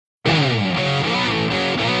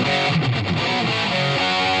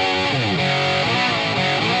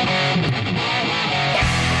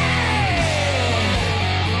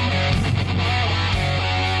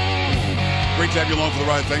along for the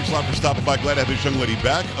ride. Thanks a lot for stopping by. Glad to have this young lady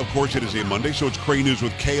back. Of course, it is a Monday, so it's Cray News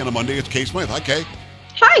with Kay on a Monday. It's Kay Smythe. Hi, Kay.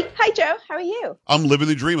 Hi, Joe. How are you? I'm living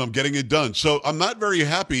the dream. I'm getting it done. So I'm not very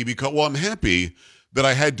happy because, I'm happy that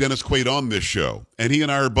I had Dennis Quaid on this show, and he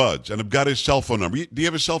and I are buds, and I've got his cell phone number. Do you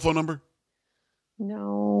have his cell phone number?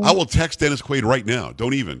 No. I will text Dennis Quaid right now.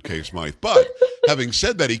 Don't even, Kay Smythe. But having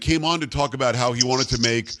said that, he came on to talk about how he wanted to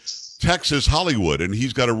make Texas Hollywood, and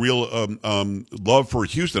he's got a real love for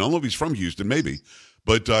Houston. I don't know if he's from Houston, maybe.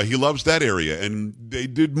 But he loves that area, and they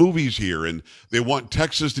did movies here, and they want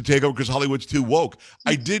Texas to take over because Hollywood's too woke.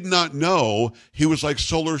 I did not know he was like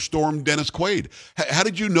Solar Storm Dennis Quaid. How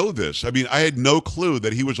did you know this? I mean, I had no clue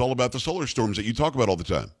that he was all about the solar storms that you talk about all the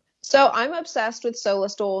time. So I'm obsessed with solar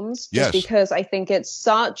storms just because I think it's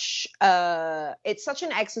such an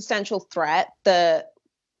existential threat that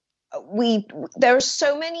there are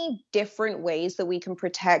so many different ways that we can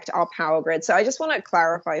protect our power grid. So I just want to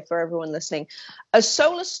clarify for everyone listening, a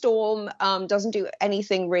solar storm doesn't do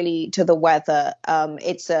anything really to the weather.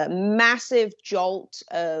 It's a massive jolt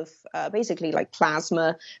of basically like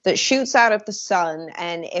plasma that shoots out of the sun.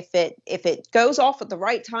 And if it goes off at the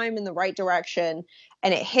right time in the right direction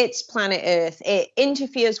and it hits planet Earth, it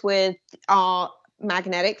interferes with our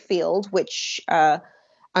magnetic field, which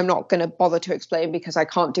I'm not going to bother to explain because I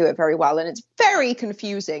can't do it very well. And it's very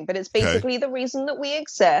confusing, but it's basically the reason that we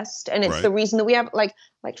exist. And it's the reason that we have like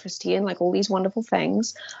electricity and like all these wonderful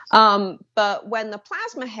things. But when the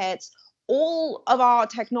plasma hits, all of our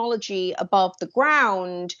technology above the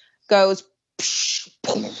ground goes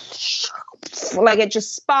like it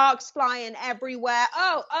just sparks flying everywhere.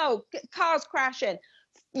 Oh, cars crashing.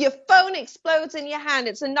 Your phone explodes in your hand.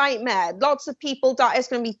 It's a nightmare. Lots of people die. It's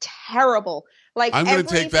going to be terrible. Like I'm going to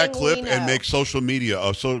take that clip and make social media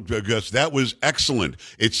because that was excellent.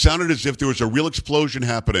 It sounded as if there was a real explosion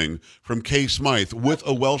happening from Kay Smythe with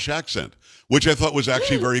a Welsh accent, which I thought was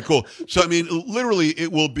actually very cool. So, I mean, literally,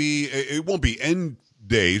 it won't be end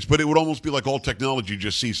days, but it would almost be like all technology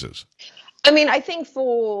just ceases. I mean, I think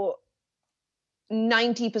for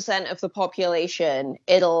 90% of the population,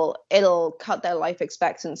 it'll cut their life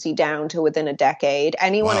expectancy down to within a decade.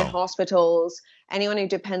 Anyone in hospitals, anyone who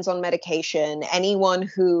depends on medication, anyone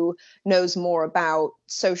who knows more about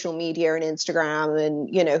social media and Instagram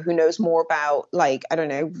and, who knows more about, like, I don't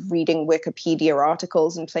know, reading Wikipedia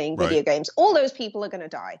articles and playing video games, all those people are going to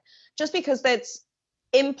die just because that's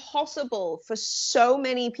impossible for so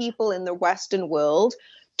many people in the Western world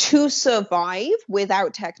to survive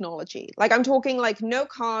without technology. Like I'm talking like no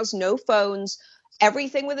cars, no phones,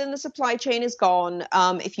 everything within the supply chain is gone.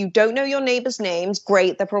 If you don't know your neighbors' names,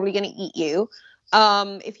 great, they're probably going to eat you.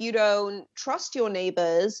 If you don't trust your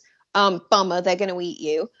neighbors, bummer, they're going to eat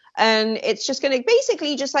you. And it's just going to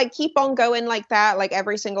basically just like keep on going like that, like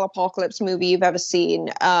every single apocalypse movie you've ever seen.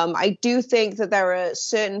 I do think that there are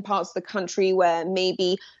certain parts of the country where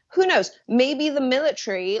maybe, who knows, maybe the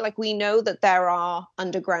military, like we know that there are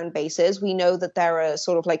underground bases. We know that there are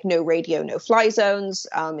sort of like no radio, no fly zones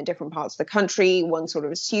in different parts of the country. One sort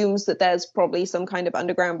of assumes that there's probably some kind of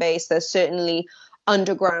underground base. There's certainly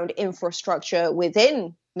underground infrastructure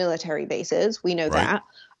within military bases. We know that.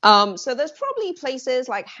 So there's probably places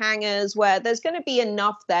like hangars where there's going to be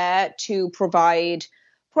enough there to provide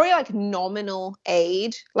probably like nominal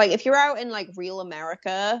aid. Like if you're out in like real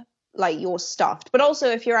America, like you're stuffed. But also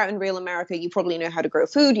if you're out in real America, you probably know how to grow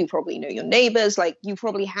food. You probably know your neighbors. Like you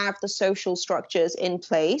probably have the social structures in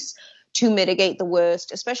place to mitigate the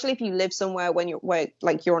worst, especially if you live somewhere where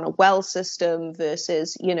you're on a well system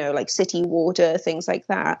versus, like city water, things like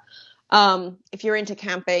that. If you're into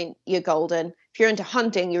camping, you're golden. If you're into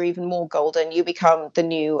hunting, you're even more golden. You become the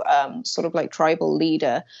new sort of like tribal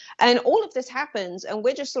leader. And all of this happens, and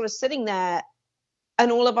we're just sort of sitting there,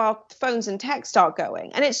 and all of our phones and tech start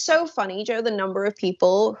going. And it's so funny, Joe, the number of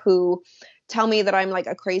people who tell me that I'm like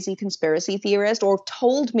a crazy conspiracy theorist or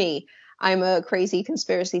told me I'm a crazy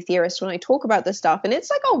conspiracy theorist when I talk about this stuff. And it's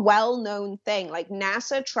like a well-known thing. Like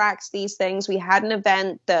NASA tracks these things. We had an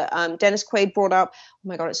event that Dennis Quaid brought up. Oh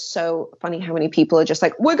my God, it's so funny how many people are just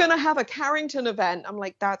like, we're going to have a Carrington event. I'm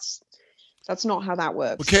like, that's not how that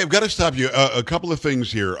works. Okay, I've got to stop you. A couple of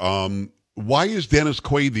things here. Why is Dennis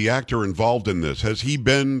Quaid, the actor, involved in this? Has he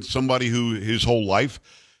been somebody who his whole life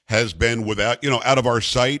has been without, out of our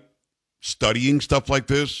sight, studying stuff like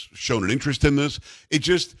this, shown an interest in this?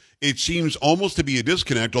 It seems almost to be a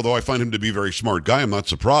disconnect, although I find him to be a very smart guy. I'm not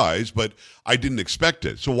surprised, but I didn't expect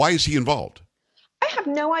it. So why is he involved? I have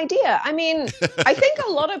no idea. I mean, I think a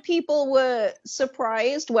lot of people were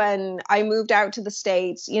surprised when I moved out to the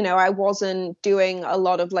States. I wasn't doing a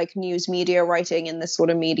lot of like news media writing in this sort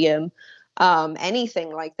of medium,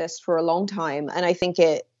 anything like this for a long time. And I think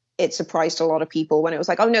it it surprised a lot of people when it was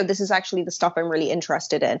like, oh no, this is actually the stuff I'm really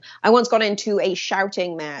interested in. I once got into a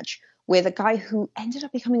shouting match with a guy who ended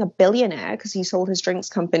up becoming a billionaire because he sold his drinks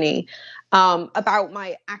company, about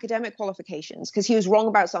my academic qualifications, because he was wrong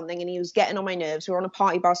about something and he was getting on my nerves. We were on a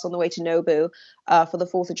party bus on the way to Nobu for the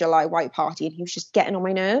 4th of July white party, and he was just getting on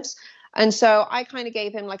my nerves. And so I kind of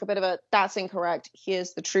gave him like a bit of a, that's incorrect,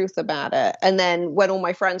 here's the truth about it. And then when all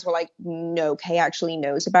my friends were like, no, Kay actually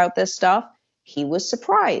knows about this stuff, he was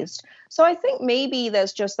surprised. So I think maybe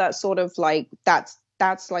there's just that sort of like, that's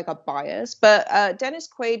like a bias. But Dennis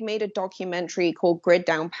Quaid made a documentary called Grid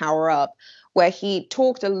Down Power Up, where he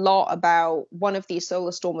talked a lot about one of these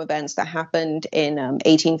solar storm events that happened in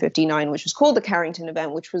 1859, which was called the Carrington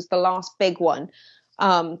event, which was the last big one,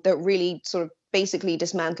 that really sort of basically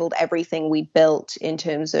dismantled everything we built in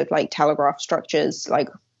terms of like telegraph structures. Like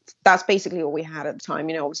that's basically all we had at the time,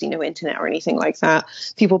 obviously no internet or anything like that.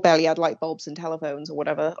 People barely had light bulbs and telephones or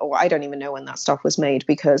whatever, or I don't even know when that stuff was made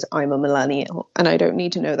because I'm a millennial and I don't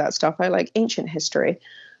need to know that stuff. I like ancient history.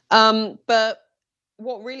 But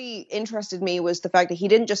what really interested me was the fact that he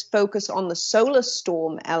didn't just focus on the solar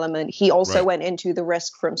storm element. He also went into the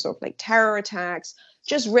risk from sort of like terror attacks,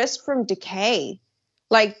 just risk from decay.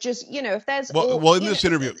 Like, just, if there's... Well, in this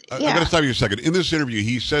interview, I'm going to stop you a second. In this interview,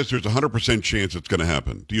 he says there's a 100% chance it's going to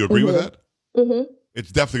happen. Do you agree with that? Mm-hmm.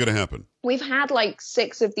 It's definitely going to happen. We've had like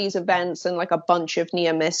 6 of these events and like a bunch of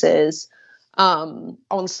near misses on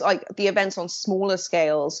like the events on smaller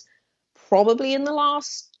scales, probably in the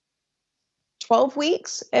last 12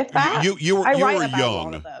 weeks, if that. You were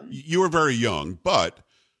young. You were very young, but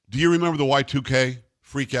do you remember the Y2K?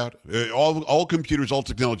 Freak out. All computers, all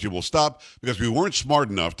technology will stop because we weren't smart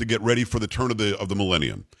enough to get ready for the turn of the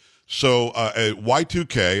millennium. So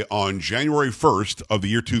Y2K on January 1st of the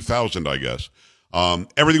year 2000, I guess,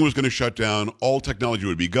 everything was going to shut down. All technology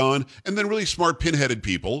would be gone. And then really smart pinheaded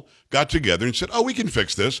people got together and said, oh, we can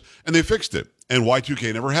fix this. And they fixed it. And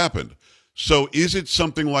Y2K never happened. So is it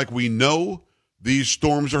something like we know these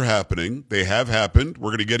storms are happening? They have happened. We're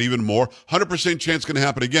going to get even more. 100% chance going to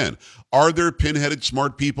happen again. Are there pinheaded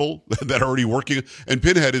smart people that are already working? And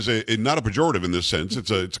pinhead is not a pejorative in this sense. It's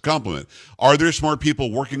a compliment. Are there smart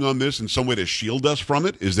people working on this in some way to shield us from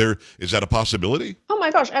it? Is that a possibility? Oh my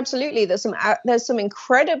gosh, absolutely. There's some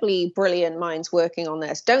incredibly brilliant minds working on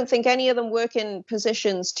this. Don't think any of them work in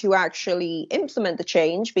positions to actually implement the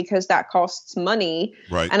change because that costs money.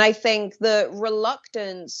 Right. And I think the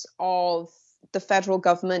reluctance of the federal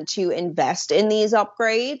government to invest in these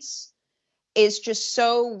upgrades is just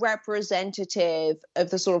so representative of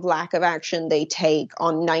the sort of lack of action they take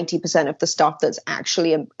on 90% of the stuff that's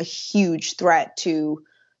actually a huge threat to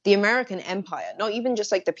the American empire. Not even just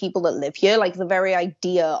like the people that live here, like the very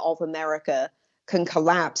idea of America can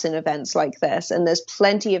collapse in events like this. And there's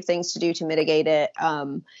plenty of things to do to mitigate it.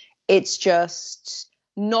 It's just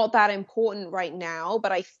not that important right now,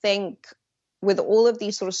 but I think with all of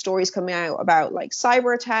these sort of stories coming out about like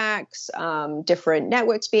cyber attacks, different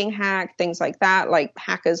networks being hacked, things like that, like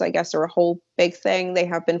hackers, I guess, are a whole big thing. They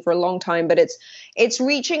have been for a long time, but it's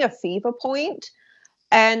reaching a fever point.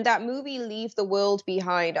 And that movie, Leave the World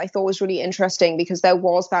Behind, I thought was really interesting because there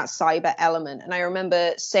was that cyber element. And I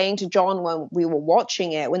remember saying to John when we were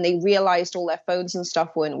watching it, when they realized all their phones and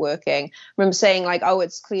stuff weren't working, I remember saying like, oh,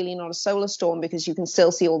 it's clearly not a solar storm because you can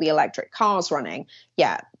still see all the electric cars running.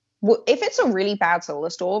 Yeah. If it's a really bad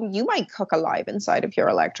solar storm, you might cook alive inside of your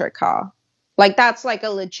electric car. Like, that's like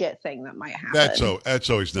a legit thing that might happen. That's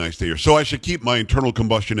always nice to hear. So I should keep my internal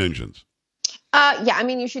combustion engines. Yeah, I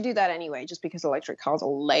mean, you should do that anyway, just because electric cars are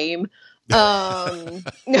lame. Yeah.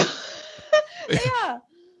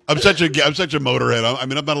 I'm such a motorhead. I'm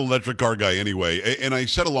not an electric car guy anyway. And I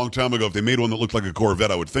said a long time ago, if they made one that looked like a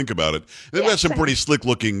Corvette, I would think about it. They've got some pretty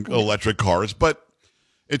slick-looking electric cars, but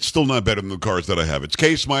it's still not better than the cars that I have. It's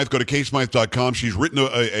Kay Smythe. Go to kaysmythe.com. She's written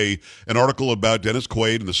an article about Dennis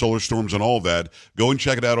Quaid and the solar storms and all that. Go and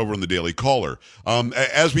check it out over on the Daily Caller.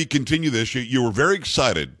 As we continue this, you were very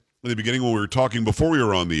excited in the beginning when we were talking before we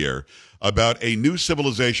were on the air about a new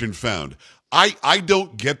civilization found. I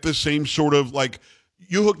don't get the same sort of like.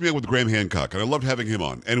 You hooked me up with Graham Hancock, and I loved having him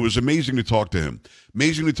on. And it was amazing to talk to him.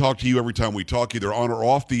 Amazing to talk to you every time we talk, either on or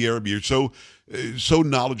off the air. You're so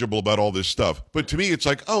knowledgeable about all this stuff. But to me, it's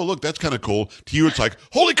like, oh, look, that's kind of cool. To you, it's like,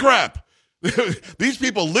 holy crap. These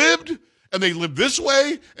people lived, and they lived this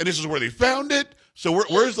way, and this is where they found it. So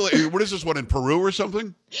what is this one, in Peru or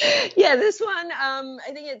something? Yeah, this one,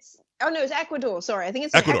 I think it's Oh no, it's Ecuador. Sorry, I think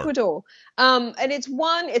it's in Ecuador. Ecuador. And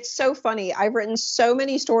it's so funny. I've written so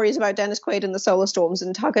many stories about Dennis Quaid and the solar storms,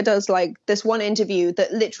 and Tucker does like this one interview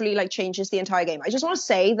that literally like changes the entire game. I just want to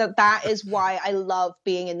say that is why I love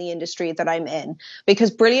being in the industry that I'm in,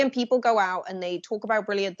 because brilliant people go out and they talk about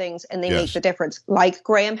brilliant things and they make the difference. Like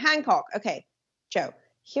Graham Hancock. Okay, Joe,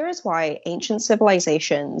 here is why ancient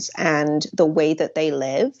civilizations and the way that they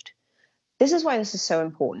lived. This is why this is so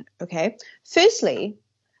important. Okay, firstly,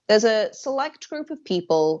 there's a select group of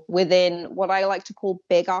people within what I like to call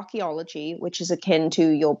big archaeology, which is akin to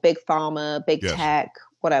your big pharma, big tech,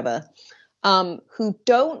 whatever, who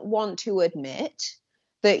don't want to admit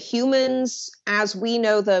that humans, as we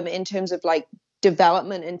know them in terms of like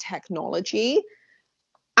development and technology,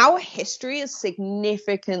 our history is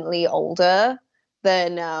significantly older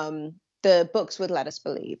than the books would let us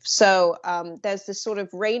believe. So there's this sort of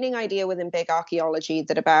reigning idea within big archaeology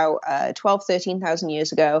that about 12, 13,000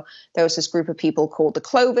 years ago, there was this group of people called the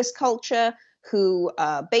Clovis culture who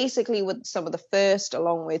basically were some of the first,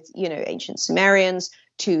 along with, ancient Sumerians,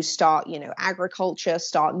 to start, agriculture,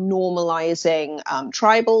 start normalizing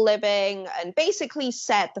tribal living, and basically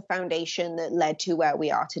set the foundation that led to where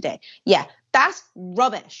we are today. Yeah, that's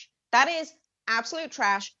rubbish. That is absolute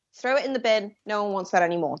trash. Throw it in the bin. No one wants that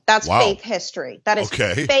anymore. That's fake history. That is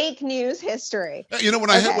fake news history. When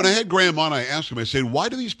I had Graham on, I asked him, I said, why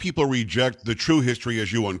do these people reject the true history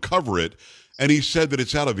as you uncover it? And he said that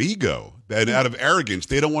it's out of ego and out of arrogance.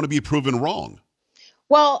 They don't want to be proven wrong.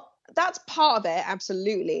 Well, that's part of it.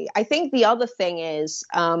 Absolutely. I think the other thing is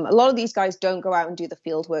a lot of these guys don't go out and do the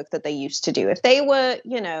field work that they used to do. If they were,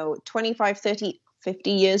 25, 30,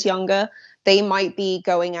 50 years younger, they might be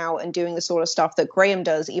going out and doing the sort of stuff that Graham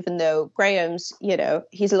does, even though Graham's,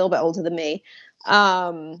 he's a little bit older than me.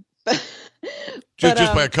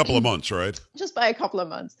 Just by a couple of months, right? Just by a couple of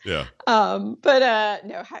months. Yeah. No,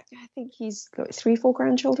 I think he's got 3-4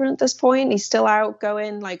 grandchildren at this point. He's still out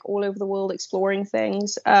going like all over the world exploring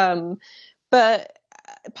things. But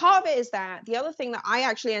part of it is that the other thing that I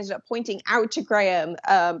actually ended up pointing out to Graham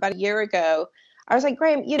about a year ago, I was like,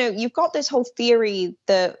 Graham, you've got this whole theory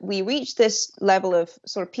that we reach this level of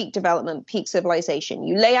sort of peak development, peak civilization.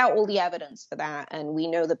 You lay out all the evidence for that. And we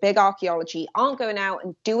know that big archaeology aren't going out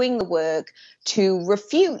and doing the work to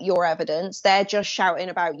refute your evidence. They're just shouting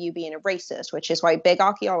about you being a racist, which is why big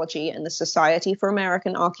archaeology and the Society for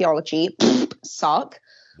American Archaeology suck.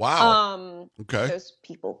 Wow. Okay. Those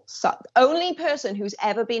people suck. The only person who's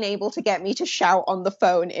ever been able to get me to shout on the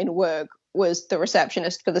phone in work was the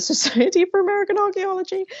receptionist for the Society for American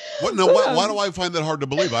Archaeology. What? No, why do I find that hard to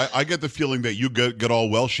believe? I get the feeling that you get all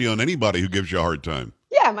Welshy on anybody who gives you a hard time.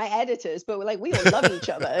 Yeah, my editors, but like we all love each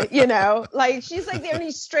other, Like she's like the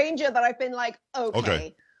only stranger that I've been like,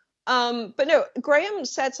 okay. But no, Graham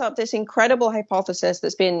sets up this incredible hypothesis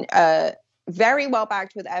that's been very well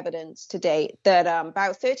backed with evidence to date that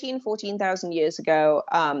about 14,000 years ago,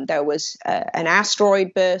 there was an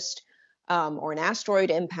asteroid burst or an asteroid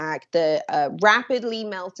impact that rapidly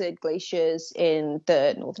melted glaciers in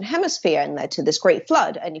the northern hemisphere and led to this great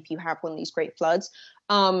flood. And if you have one of these great floods,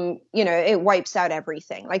 it wipes out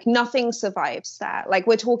everything. Like nothing survives that. Like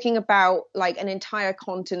we're talking about like an entire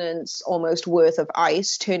continent's almost worth of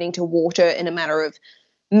ice turning to water in a matter of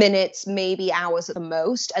minutes, maybe hours at the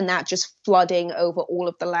most, and that just flooding over all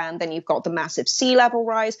of the land. Then you've got the massive sea level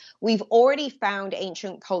rise. We've already found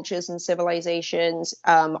ancient cultures and civilizations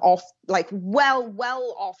off, like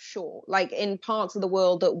well offshore, like in parts of the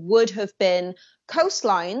world that would have been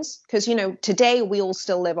coastlines, because today we all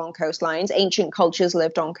still live on coastlines. Ancient cultures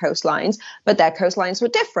lived on coastlines, but their coastlines were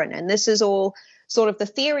different. And this is all sort of the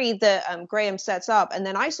theory that Graham sets up. And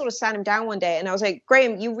then I sort of sat him down one day and I was like,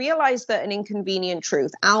 Graham, you realize that an inconvenient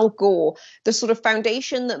truth, Al Gore, the sort of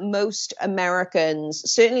foundation that most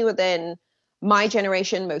Americans, certainly within my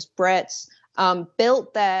generation, most Brits,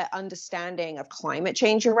 built their understanding of climate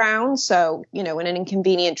change around. So, when an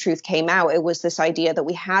inconvenient truth came out, it was this idea that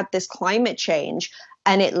we had this climate change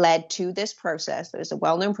and it led to this process. There's a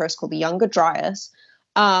well-known process called the Younger Dryas,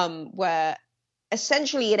 where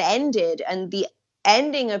essentially it ended, and the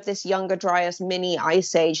ending of this Younger Dryas mini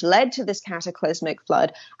ice age led to this cataclysmic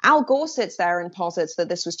flood. Al Gore sits there and posits that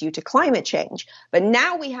this was due to climate change. But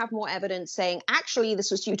now we have more evidence saying, actually,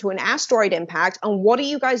 this was due to an asteroid impact. And what are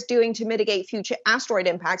you guys doing to mitigate future asteroid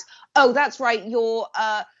impacts? Oh, that's right. You're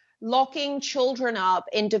locking children up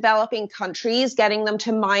in developing countries, getting them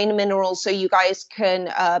to mine minerals so you guys can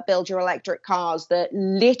build your electric cars that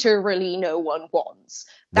literally no one wants.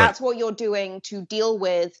 That's right. What you're doing to deal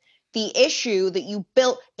with the issue that you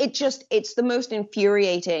built. It's the most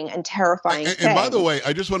infuriating and terrifying thing. And by the way,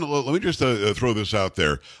 I just want to let me just throw this out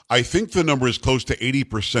there. I think the number is close to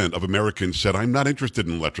 80% of Americans said, I'm not interested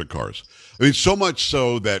in electric cars. I mean, so much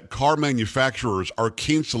so that car manufacturers are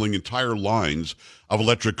canceling entire lines of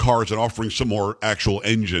electric cars and offering some more actual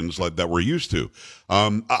engines like that we're used to.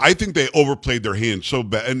 I think they overplayed their hand so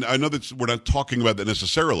bad. And I know that we're not talking about that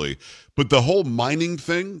necessarily, but the whole mining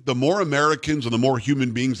thing, the more Americans and the more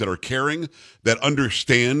human beings that are caring, that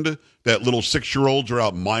understand that little 6-year-olds are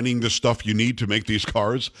out mining the stuff you need to make these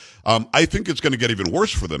cars, I think it's going to get even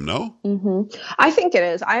worse for them, no? Mm-hmm. I think it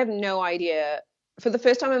is. I have no idea. For the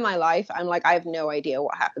first time in my life, I'm like, I have no idea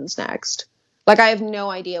what happens next. Like, I have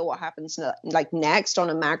no idea what happens next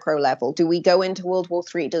on a macro level. Do we go into World War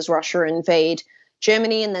III? Does Russia invade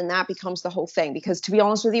Germany? And then that becomes the whole thing. Because to be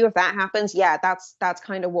honest with you, if that happens, yeah, that's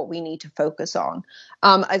kind of what we need to focus on.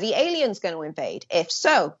 Are the aliens going to invade? If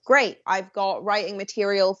so, great. I've got writing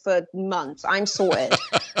material for months. I'm sorted. Is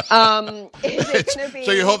it going to be...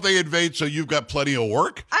 So you hope they invade so you've got plenty of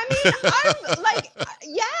work? I mean, I'm like,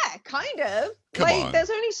 yeah, kind of. Come on. There's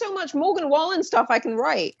only so much Morgan Wallen stuff I can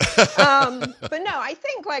write. But no, I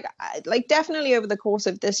think like definitely over the course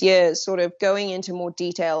of this year, sort of going into more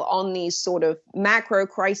detail on these sort of macro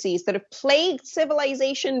crises that have plagued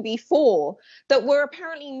civilization before, that we're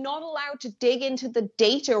apparently not allowed to dig into the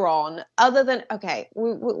data on, other than, okay,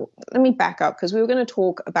 let me back up, because we were going to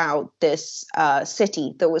talk about this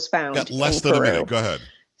city that was found in less than Peru. a minute. Go ahead.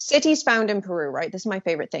 Cities found in Peru, right? This is my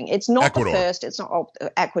favorite thing. It's not Ecuador. the first. It's not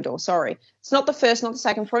Ecuador. Sorry. It's not the first, not the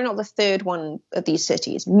second, probably not the third one of these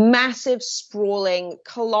cities. Massive, sprawling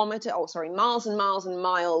miles and miles and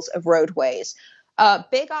miles of roadways.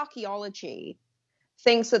 Big archaeology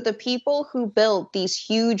thinks that the people who built these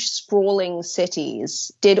huge, sprawling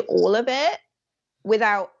cities did all of it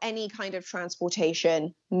without any kind of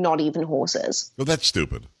transportation, not even horses. Well, that's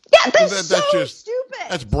stupid. Yeah, that's just stupid.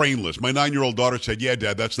 That's brainless. My 9-year-old daughter said, yeah,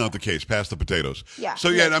 Dad, that's not the case. Pass the potatoes. Yeah. So,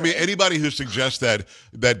 yeah, I mean, anybody who suggests that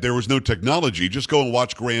there was no technology, just go and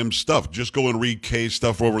watch Graham's stuff. Just go and read Kay's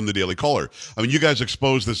stuff over in the Daily Caller. I mean, you guys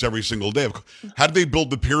expose this every single day. How did they build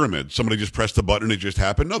the pyramid? Somebody just pressed the button and it just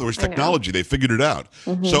happened? No, there was technology. They figured it out.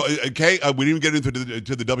 Mm-hmm. So, Kay, we didn't get into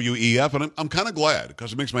the WEF, and I'm kind of glad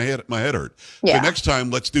because it makes my head hurt. Yeah. So next time,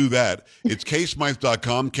 let's do that. It's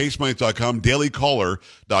Smythe.com, Smythe.com,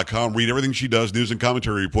 dailycaller.com. Read everything she does, news and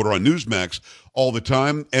commentary reporter on Newsmax all the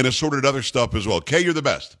time, and assorted other stuff as well. Kay, you're the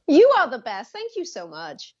best. You are the best. Thank you so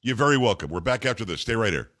much. You're very welcome. We're back after this. Stay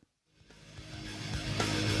right here.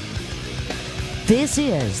 This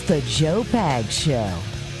is the Joe Pags Show.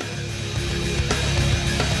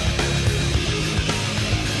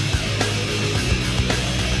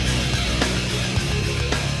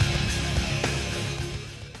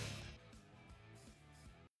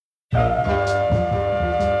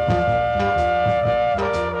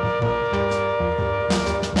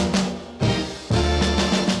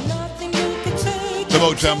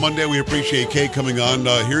 Motown Monday. We appreciate Kay coming on.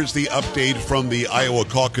 Here's the update from the Iowa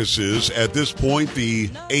caucuses. At this point, the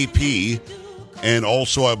AP and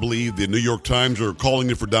also, I believe, the New York Times are calling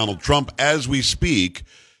it for Donald Trump. As we speak,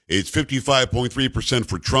 it's 55.3%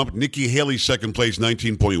 for Trump. Nikki Haley, second place,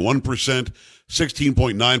 19.1%,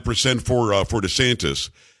 16.9% for DeSantis.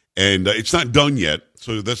 And it's not done yet,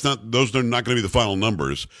 so those are not going to be the final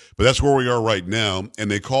numbers. But that's where we are right now,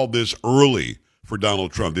 and they called this early for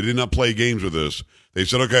Donald Trump. They did not play games with this. They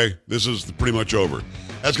said, okay, this is pretty much over.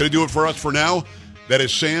 That's going to do it for us for now. That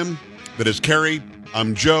is Sam. That is Carrie.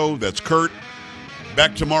 I'm Joe. That's Kurt.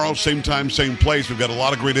 Back tomorrow, same time, same place. We've got a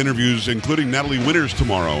lot of great interviews, including Natalie Winters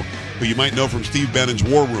tomorrow, who you might know from Steve Bannon's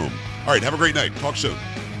War Room. All right, have a great night. Talk soon.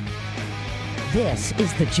 This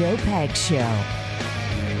is the Joe Pags Show.